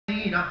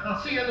eat. I'll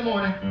see you in the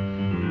morning.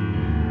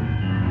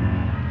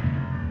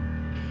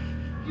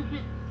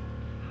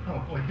 Oh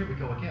boy, here we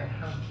go again.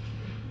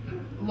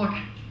 Look,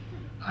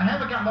 I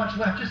haven't got much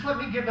left. Just let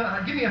me give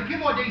me a few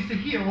more days to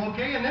heal,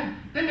 okay? And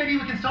then maybe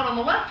we can start on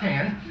the left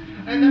hand.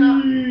 And then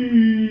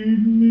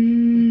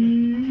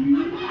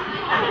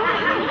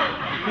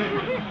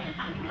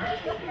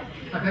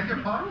I beg your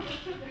pardon?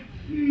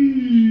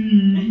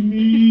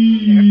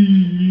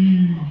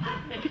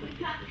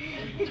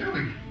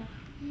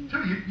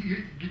 Tui,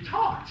 you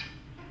talked.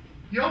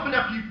 You opened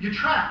up your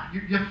trap,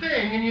 your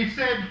thing, and you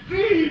said,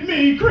 "Feed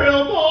me,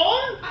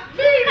 Krillbone!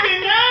 Feed me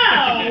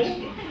now!"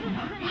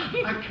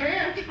 I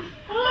can't.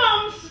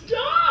 I'm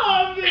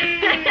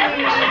starving.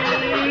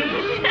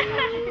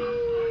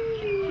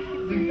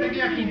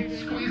 Maybe I can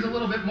squeeze a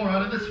little bit more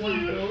out of this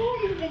one.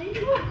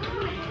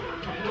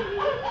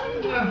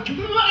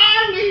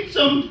 I need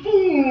some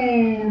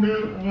food.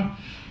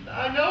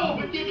 I know,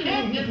 but you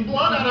can't get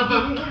blood out of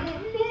it.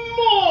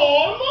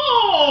 More!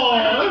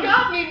 You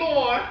got me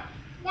more!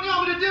 What do you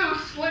want me to do?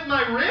 Slit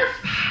my wrist?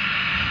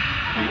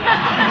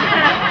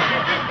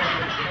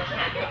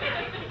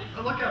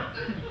 Look out.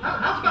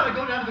 How's about I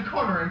go down to the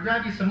corner and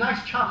grab you some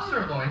nice chopped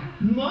sirloin?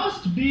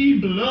 Must be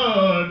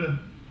blood.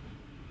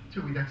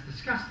 Tui, that's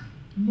disgusting.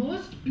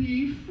 Must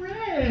be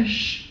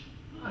fresh.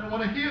 I don't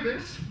want to hear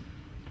this.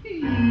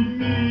 Feed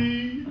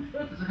me.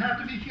 Does it have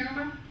to be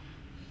human?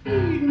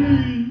 Feed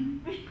me.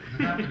 Does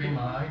it have to be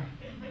mine?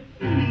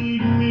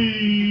 Feed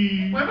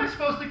me. Where am I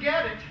supposed to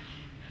get it?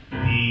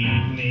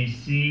 Feed me,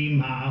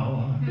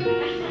 Seymour.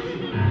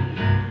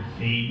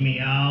 Feed me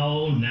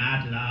all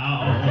night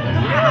long.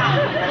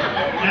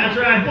 That's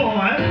right,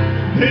 boy.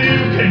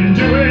 You can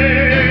do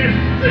it.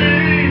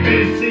 Feed me,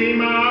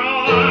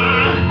 Seymour.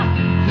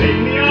 Feed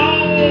me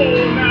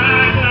all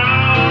night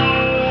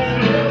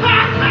long. Ha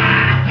ha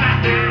ha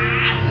ha.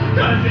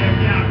 'Cause if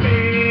you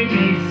feed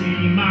me,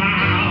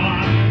 Seymour,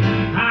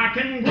 I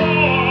can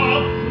grow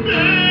up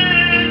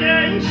big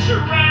and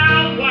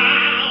strong.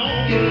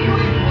 Wow. You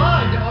eat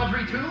blood,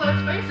 Audrey, too.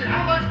 Let's face it.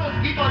 How am I supposed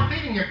to keep on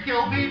feeding you?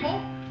 Kill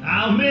people?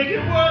 I'll make it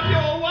worth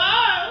your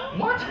while.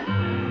 What?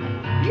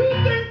 You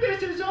think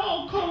this is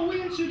all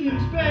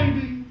coincidence,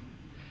 baby?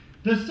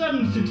 The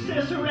sudden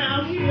success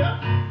around here?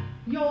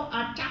 Your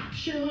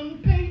adoption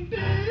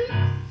papers?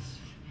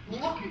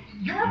 Look,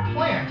 you're a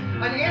plant,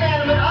 an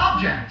inanimate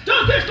object.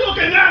 Does this look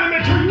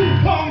inanimate to you,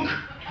 punk?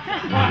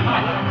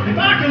 If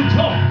I can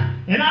talk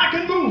and I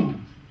can move,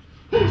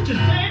 who's to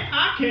say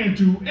I can't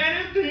do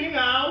anything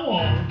I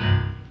want?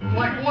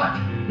 Like what?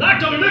 Like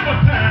deliver,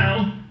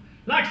 pal.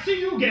 Like see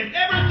you get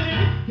everything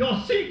your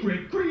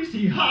secret,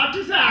 greasy heart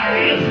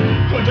desires.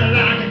 Would you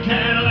like a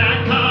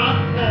Cadillac car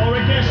or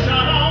a guest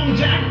shot on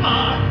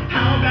jackpot?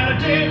 How about a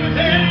date with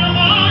Eddie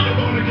Lamar? You're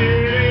gonna get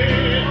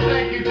it.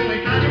 Thank you, Tui.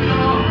 Kind of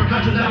all.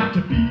 How'd you like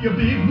to be a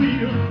big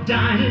wheel?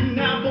 Dining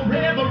out for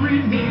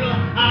every meal.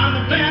 I'm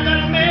the plan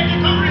that'll make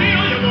it come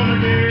real. You're gonna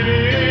get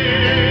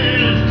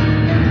it.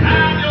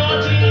 I'm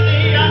your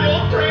genie, I'm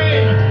your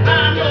friend,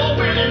 I'm your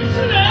willing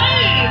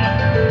slave.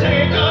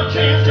 Take a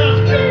chance,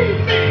 just feed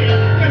me.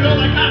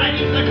 The kind of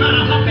eats, the kind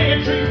of hot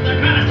bed treats, the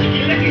kind of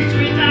sticky, licky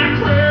sweets I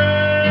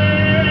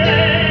crave.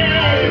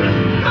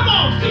 Come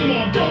on,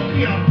 Seymour, don't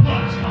be a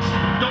putz.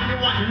 Don't you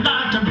want your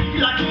life to be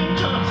like King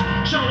Tut's?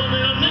 Show a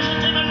little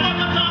initiative and work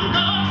up some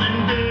guts and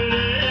get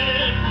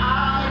it. I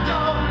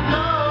don't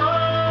know.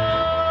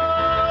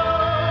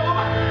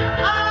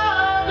 I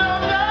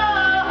don't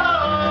know.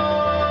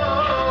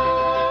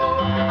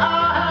 I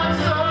have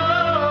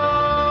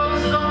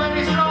so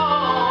many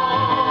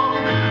strong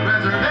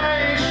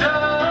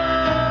reservations.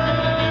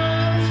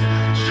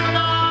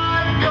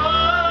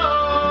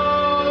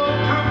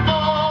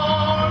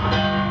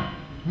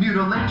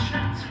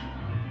 Mutilations?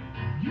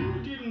 You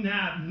didn't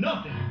have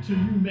nothing till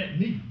you met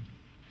me.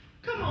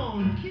 Come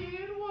on,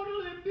 kid,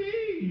 what'll it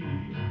be?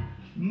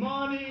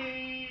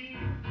 Money,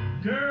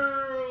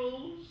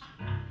 girls,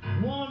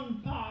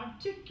 one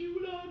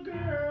particular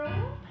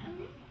girl.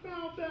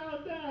 How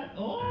about that,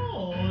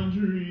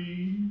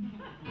 Audrey?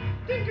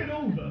 Think it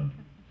over.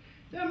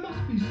 There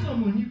must be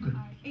someone you could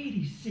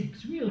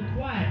 86 real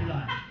quiet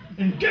like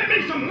and get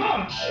me some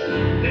lunch.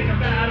 Think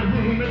about a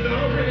room at the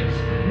Ritz,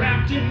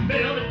 wrapped in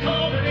velvet,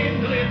 covered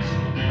in glitz.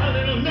 A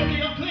little nookie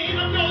will clean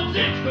up your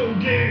zits, go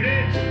get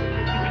it.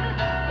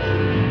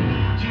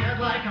 Jet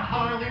like a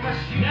Harley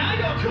machine. Now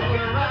you're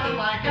tooling around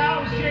like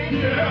I was James.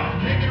 Yeah.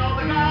 Making all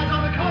the guys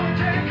on the corner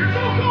take your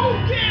so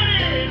go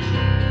get it.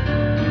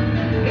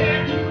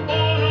 If you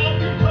wanna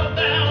be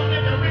profound,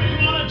 if you really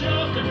wanna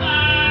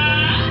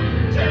justify,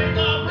 take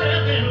a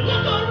breath and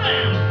look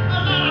around. A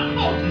lot of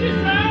folks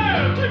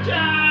deserve to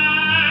die.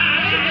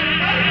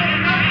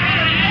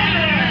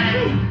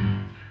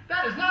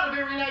 That is not a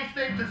very nice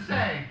thing to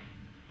say.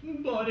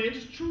 But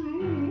it's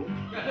true,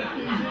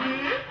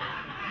 isn't it?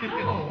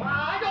 Oh,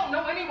 I don't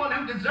know anyone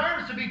who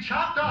deserves to be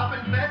chopped up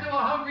and fed to a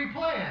hungry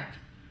plant.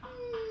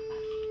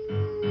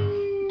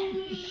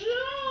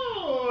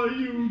 Sure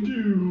you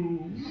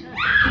do.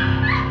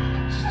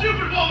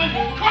 Stupid woman!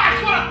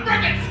 Christ, what a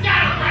frickin'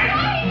 scatterbrain!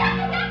 Sorry,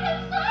 Doctor,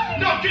 I'm sorry!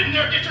 No, get in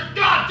there, get your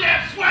goddamn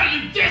What are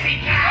you, dizzy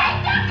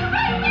now? Hey, Doctor,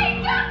 right away,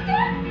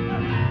 Doctor!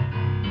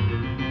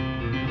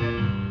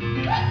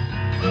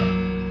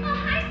 Oh,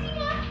 hi,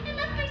 Seymour. I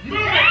love my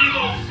Move it, you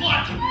little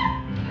slut!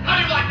 How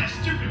do you like this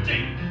stupid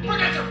date?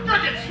 Forget your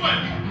frickin'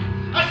 swim!